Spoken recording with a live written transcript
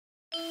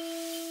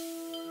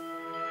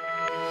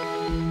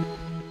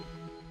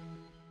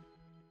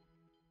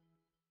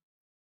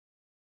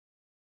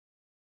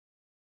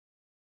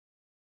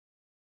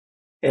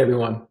Hey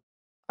everyone,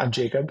 I'm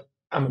Jacob.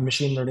 I'm a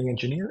machine learning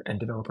engineer and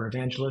developer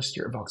evangelist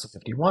here at Voxel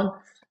 51.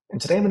 And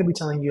today I'm going to be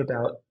telling you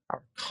about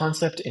our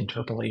concept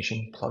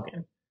interpolation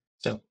plugin.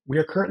 So we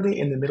are currently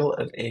in the middle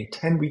of a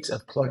 10 weeks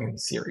of plugin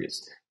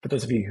series. For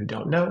those of you who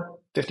don't know,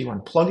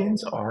 51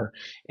 plugins are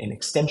an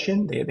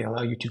extension. They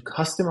allow you to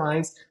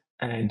customize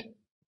and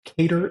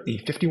cater the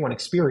 51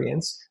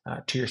 experience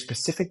to your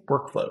specific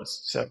workflows.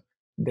 So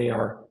they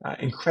are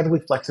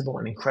incredibly flexible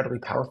and incredibly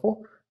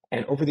powerful.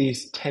 And over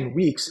these 10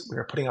 weeks, we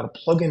are putting out a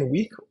plugin a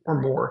week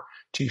or more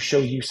to show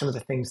you some of the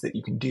things that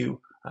you can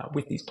do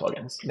with these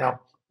plugins.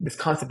 Now, this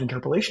concept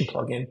interpolation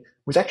plugin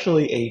was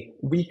actually a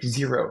week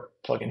zero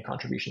plugin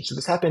contribution. So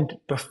this happened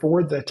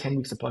before the 10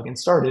 weeks of plugin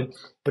started,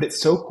 but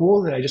it's so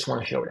cool that I just want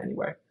to show it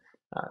anyway.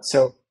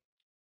 So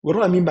what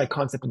do I mean by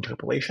concept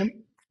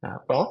interpolation?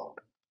 Well,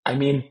 I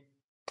mean,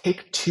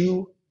 take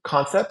two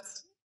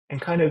concepts and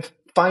kind of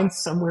find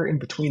somewhere in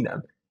between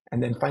them,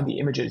 and then find the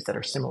images that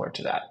are similar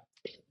to that.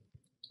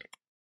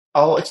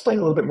 I'll explain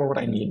a little bit more what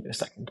I mean in a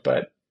second,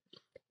 but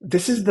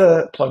this is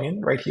the plugin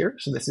right here.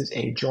 So this is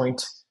a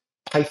joint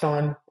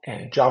Python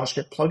and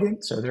JavaScript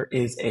plugin. So there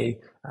is a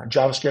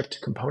JavaScript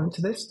component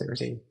to this.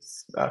 There's a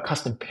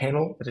custom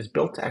panel that is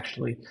built to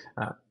actually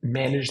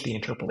manage the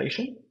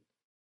interpolation,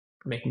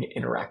 making it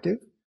interactive.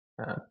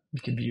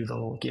 You can view the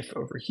little GIF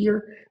over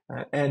here.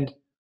 And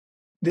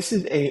this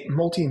is a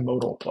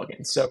multimodal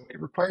plugin. So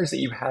it requires that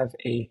you have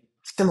a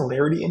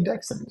similarity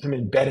index and some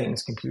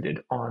embeddings computed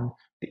on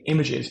the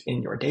images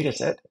in your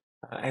dataset.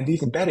 And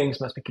these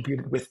embeddings must be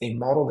computed with a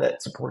model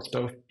that supports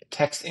both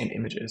text and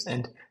images.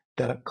 And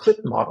the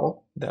CLIP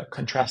model, the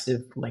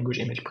contrastive language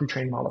image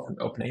pre-trained model from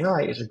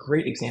OpenAI, is a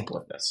great example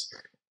of this.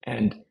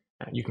 And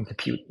you can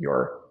compute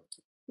your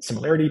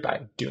similarity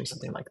by doing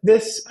something like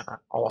this.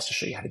 I'll also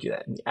show you how to do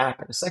that in the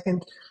app in a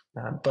second.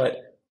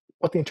 But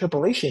what the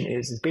interpolation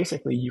is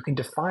basically you can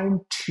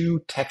define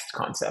two text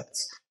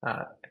concepts,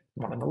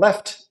 one on the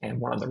left and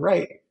one on the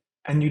right,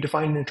 and you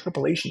define an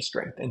interpolation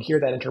strength. And here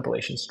that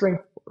interpolation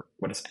strength, or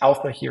what is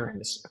alpha here in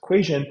this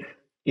equation,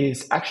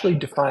 is actually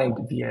defined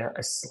via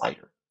a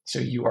slider. So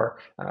you are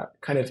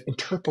kind of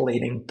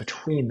interpolating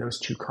between those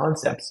two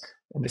concepts.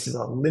 And this is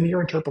a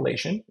linear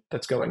interpolation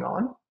that's going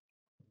on.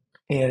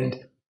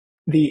 And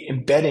the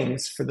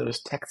embeddings for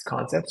those text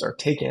concepts are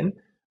taken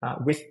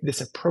with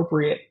this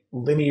appropriate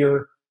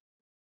linear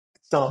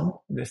sum,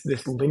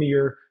 this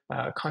linear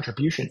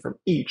contribution from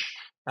each,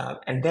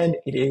 and then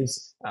it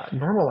is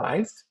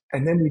normalized,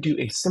 and then we do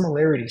a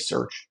similarity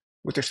search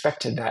with respect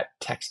to that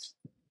text,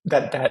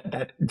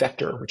 that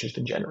vector which has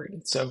been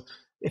generated. So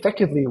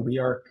effectively, we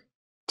are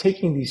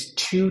taking these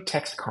two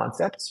text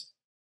concepts,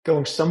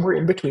 going somewhere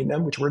in between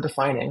them, which we're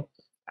defining,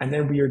 and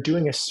then we are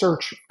doing a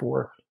search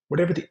for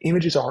whatever the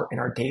images are in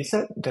our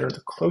dataset that are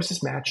the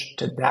closest match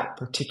to that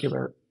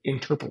particular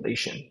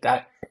interpolation,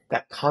 that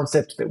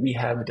concept that we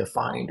have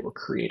defined or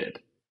created.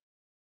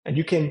 And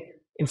you can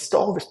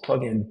install this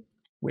plugin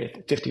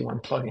with 51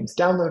 plugins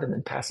download and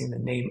then passing the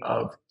name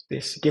of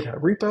this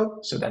GitHub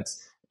repo. So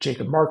that's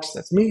Jacob Marks,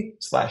 that's me,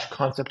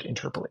 /concept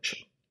interpolation.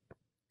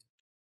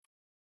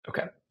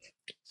 Okay,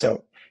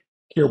 so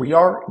here we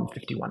are in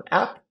 51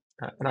 app,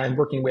 and I'm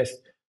working with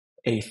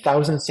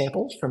 1,000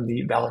 samples from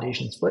the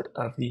validation split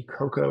of the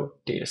Cocoa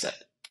dataset.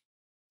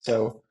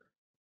 So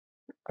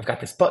I've got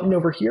this button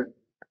over here.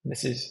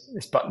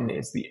 This button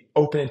is the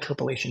Open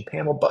Interpolation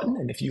Panel button.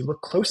 And if you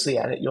look closely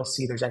at it, you'll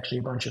see there's actually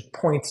a bunch of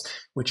points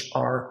which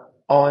are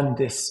on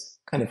this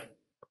kind of,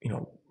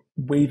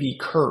 wavy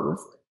curve.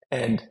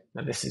 And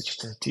this is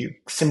just to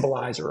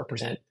symbolize or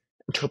represent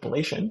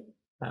interpolation.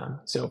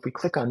 So if we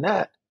click on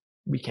that,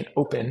 we can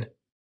open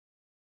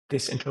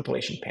this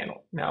interpolation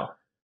panel. Now,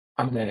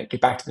 I'm going to get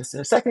back to this in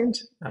a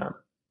second.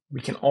 We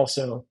can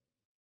also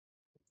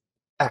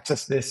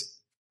access this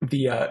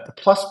via the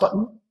plus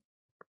button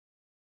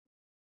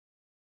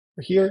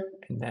here,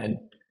 and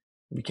then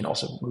we can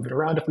also move it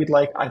around if we'd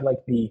like. I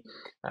like the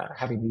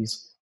having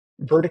these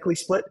vertically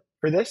split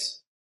for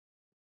this,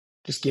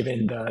 just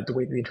given the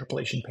way the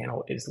interpolation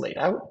panel is laid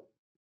out.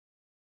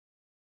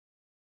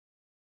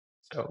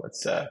 So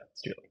let's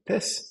do it like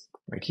this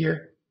right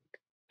here.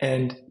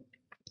 And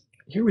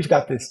here we've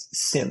got this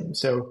sim.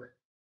 So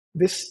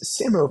this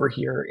sim over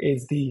here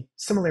is the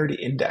similarity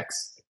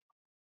index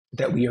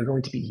that we are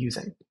going to be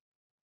using.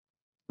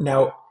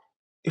 Now,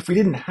 if we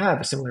didn't have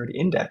a similarity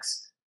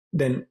index,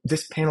 then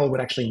this panel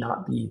would actually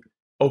not be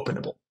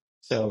openable.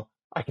 So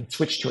I can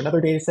switch to another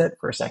data set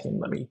for a second.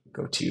 Let me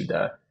go to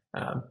the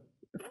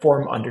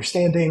form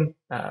understanding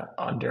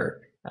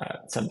under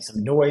some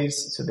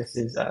noise. So this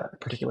is a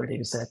particular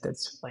data set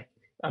that's like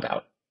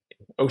about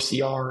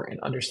OCR and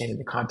understanding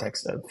the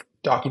context of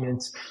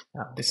documents.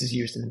 This is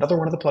used in another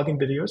one of the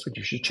plugin videos, which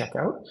you should check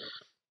out.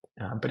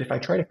 But if I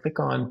try to click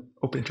on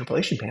Open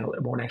Interpolation Panel,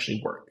 it won't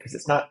actually work because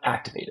it's not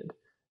activated.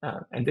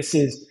 And this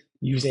is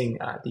using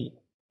the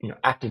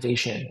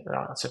activation.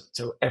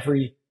 So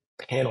every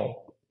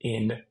panel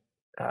in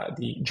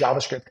the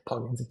JavaScript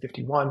plugins in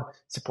 51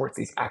 supports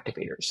these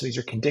activators. So these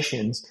are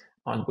conditions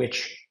on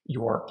which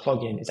your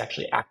plugin is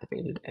actually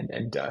activated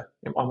and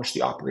on which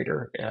the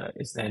operator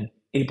is then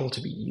able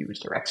to be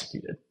used or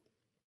executed.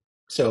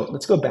 So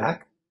let's go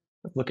back,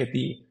 let's look at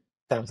the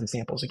 1,000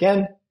 samples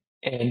again.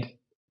 And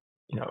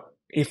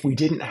if we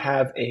didn't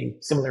have a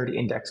similarity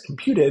index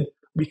computed,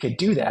 we could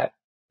do that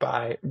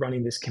by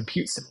running this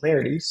compute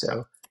similarity.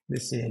 So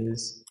this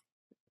is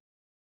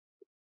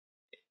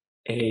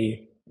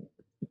a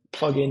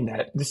plugin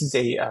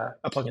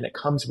that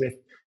comes with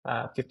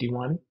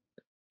FiftyOne,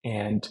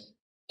 and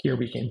here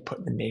we can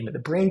put the name of the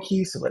brain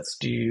key. So let's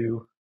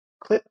do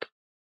clip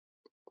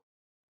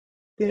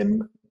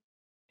dim,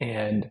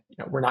 and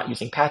we're not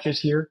using patches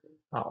here,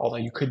 although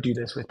you could do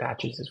this with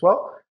patches as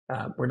well.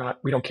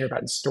 We don't care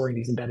about storing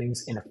these embeddings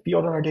in a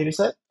field on our data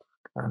set,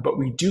 but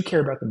we do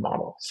care about the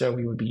model. So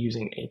we would be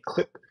using a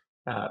clip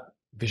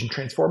vision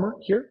transformer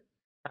here,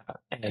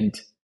 and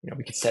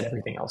we could set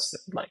everything else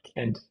like.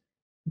 And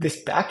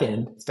this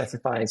backend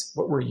specifies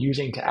what we're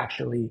using to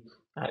actually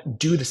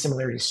do the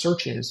similarity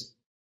searches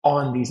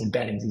on these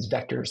embeddings, these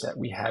vectors that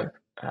we have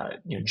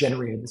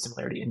generated the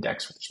similarity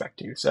index with respect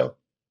to. So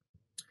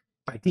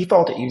by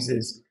default, it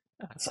uses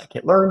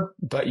scikit-learn,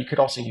 but you could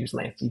also use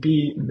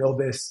LambDB,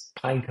 Milvus,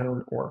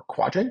 Pinecone, or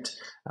Quadrant.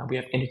 We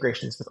have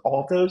integrations with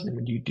all of those, and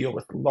when you deal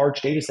with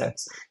large data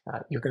sets,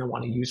 you're going to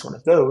want to use one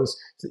of those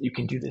so that you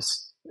can do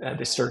this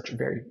search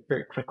very,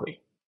 very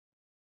quickly.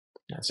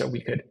 So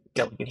we could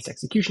delegate its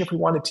execution if we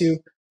wanted to,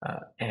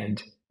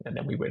 and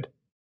then we would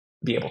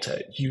be able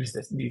to use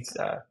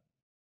the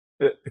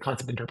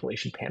concept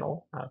interpolation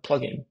panel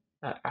plugin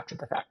after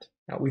the fact.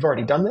 Now, we've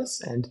already done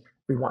this, and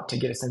we want to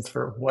get a sense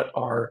for what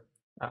our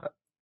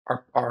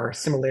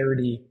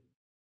similarity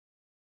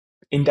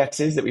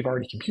indexes that we've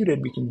already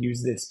computed. We can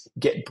use this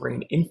get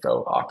brain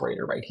info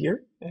operator right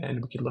here,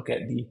 and we can look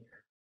at the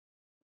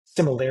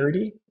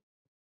similarity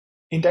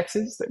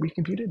indexes that we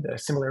computed, the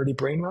similarity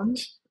brain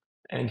runs.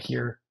 And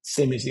here,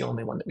 sim is the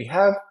only one that we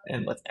have,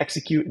 and let's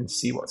execute and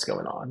see what's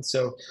going on.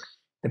 So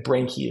the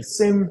brain key is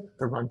sim,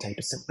 the run type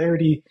is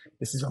similarity.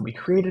 This is when we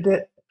created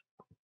it,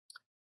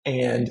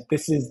 and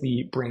this is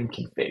the brain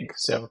config.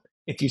 So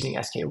it's using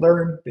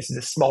sklearn. This is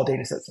a small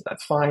data set, so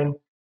that's fine.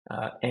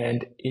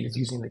 And it is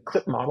using the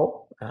clip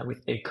model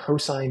with a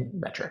cosine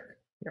metric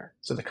here.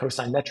 So the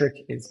cosine metric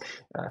is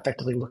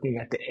effectively looking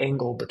at the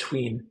angle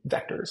between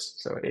vectors.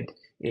 So it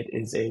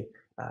is a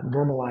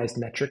normalized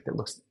metric that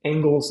looks at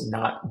angles,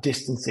 not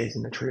distances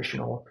in the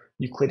traditional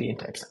Euclidean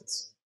type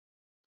sense.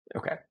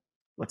 Okay,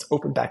 let's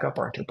open back up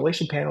our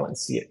interpolation panel and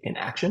see it in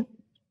action.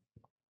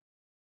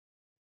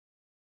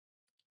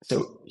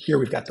 So here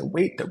we've got the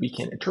weight that we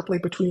can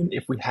interpolate between.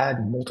 If we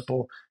had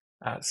multiple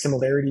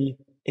similarity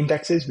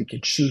indexes, we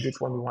could choose which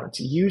one we wanted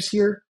to use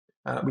here.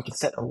 We could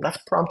set a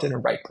left prompt and a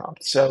right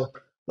prompt. So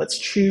let's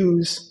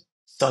choose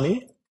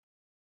sunny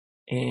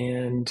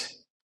and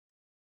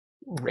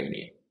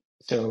rainy.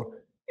 So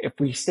if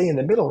we stay in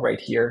the middle right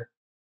here,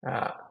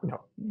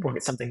 we'll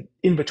get something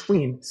in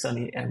between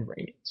sunny and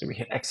rainy. So we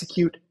hit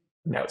execute.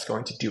 Now it's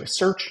going to do a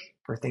search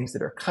for things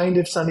that are kind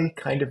of sunny,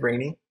 kind of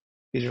rainy.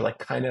 These are like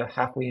kind of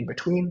halfway in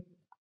between.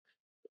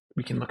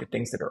 We can look at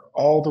things that are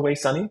all the way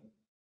sunny.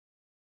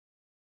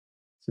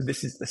 So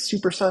this is the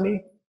super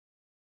sunny.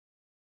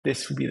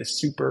 This would be the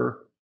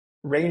super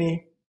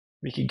rainy.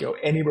 We can go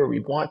anywhere we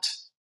want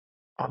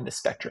on the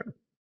spectrum.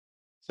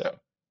 So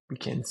we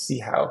can see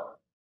how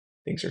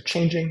things are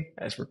changing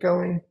as we're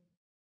going.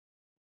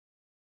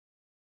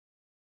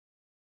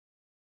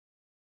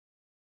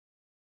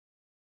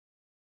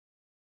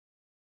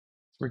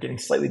 We're getting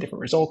slightly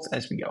different results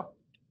as we go.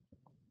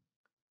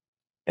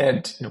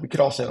 And we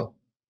could also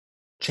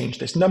change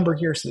this number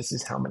here. So this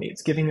is how many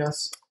it's giving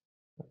us.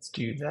 Let's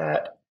do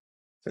that.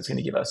 So it's going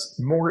to give us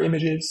more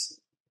images.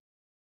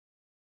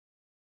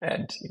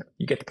 And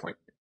you get the point.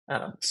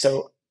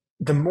 So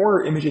the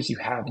more images you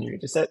have in your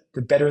data set,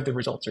 the better the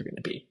results are going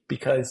to be,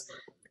 because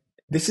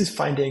this is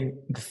finding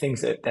the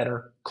things that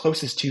are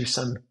closest to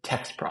some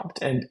text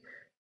prompt. And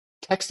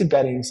text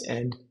embeddings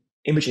and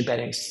image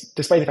embeddings,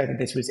 despite the fact that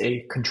this was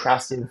a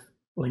contrastive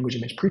language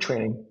image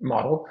pre-training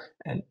model,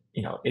 and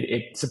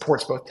it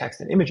supports both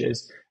text and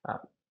images,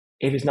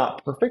 it is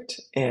not perfect.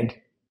 And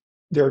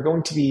there are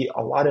going to be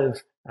a lot of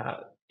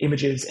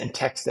images and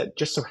text that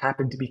just so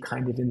happen to be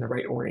kind of in the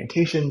right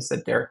orientations,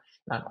 that they're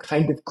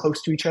kind of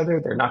close to each other.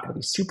 They're not going to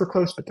be super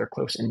close, but they're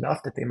close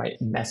enough that they might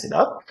mess it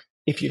up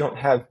if you don't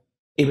have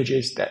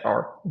images that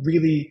are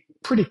really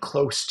pretty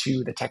close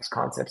to the text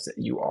concepts that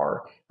you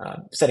are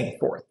setting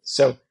forth.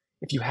 So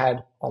if you had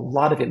a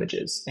lot of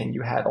images, and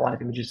you had a lot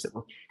of images that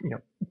were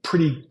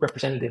pretty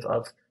representative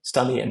of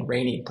sunny and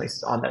rainy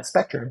places on that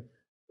spectrum,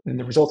 then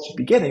the results you'd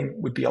be getting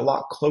would be a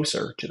lot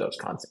closer to those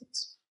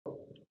concepts.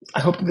 I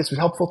hope that this was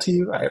helpful to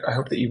you. I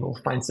hope that you will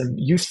find some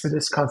use for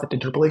this concept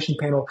interpolation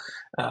panel.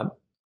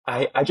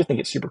 I just think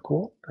it's super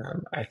cool.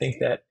 I think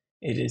that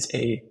it is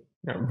a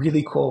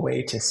really cool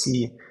way to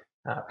see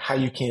how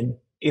you can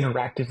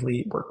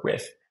interactively work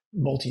with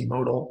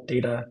multimodal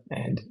data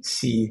and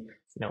see,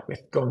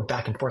 with going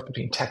back and forth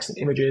between text and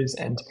images.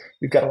 And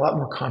we've got a lot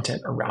more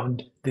content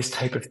around this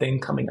type of thing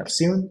coming up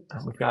soon.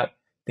 We've got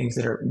things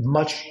that are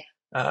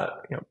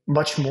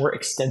much more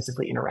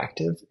extensively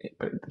interactive,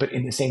 but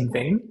in the same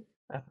vein.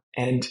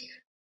 And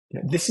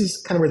this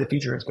is kind of where the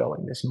future is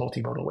going, this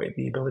multimodal way,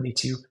 the ability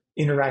to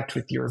interact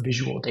with your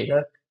visual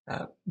data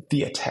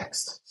via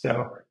text.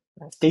 So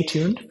stay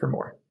tuned for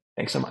more.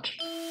 Thanks so much.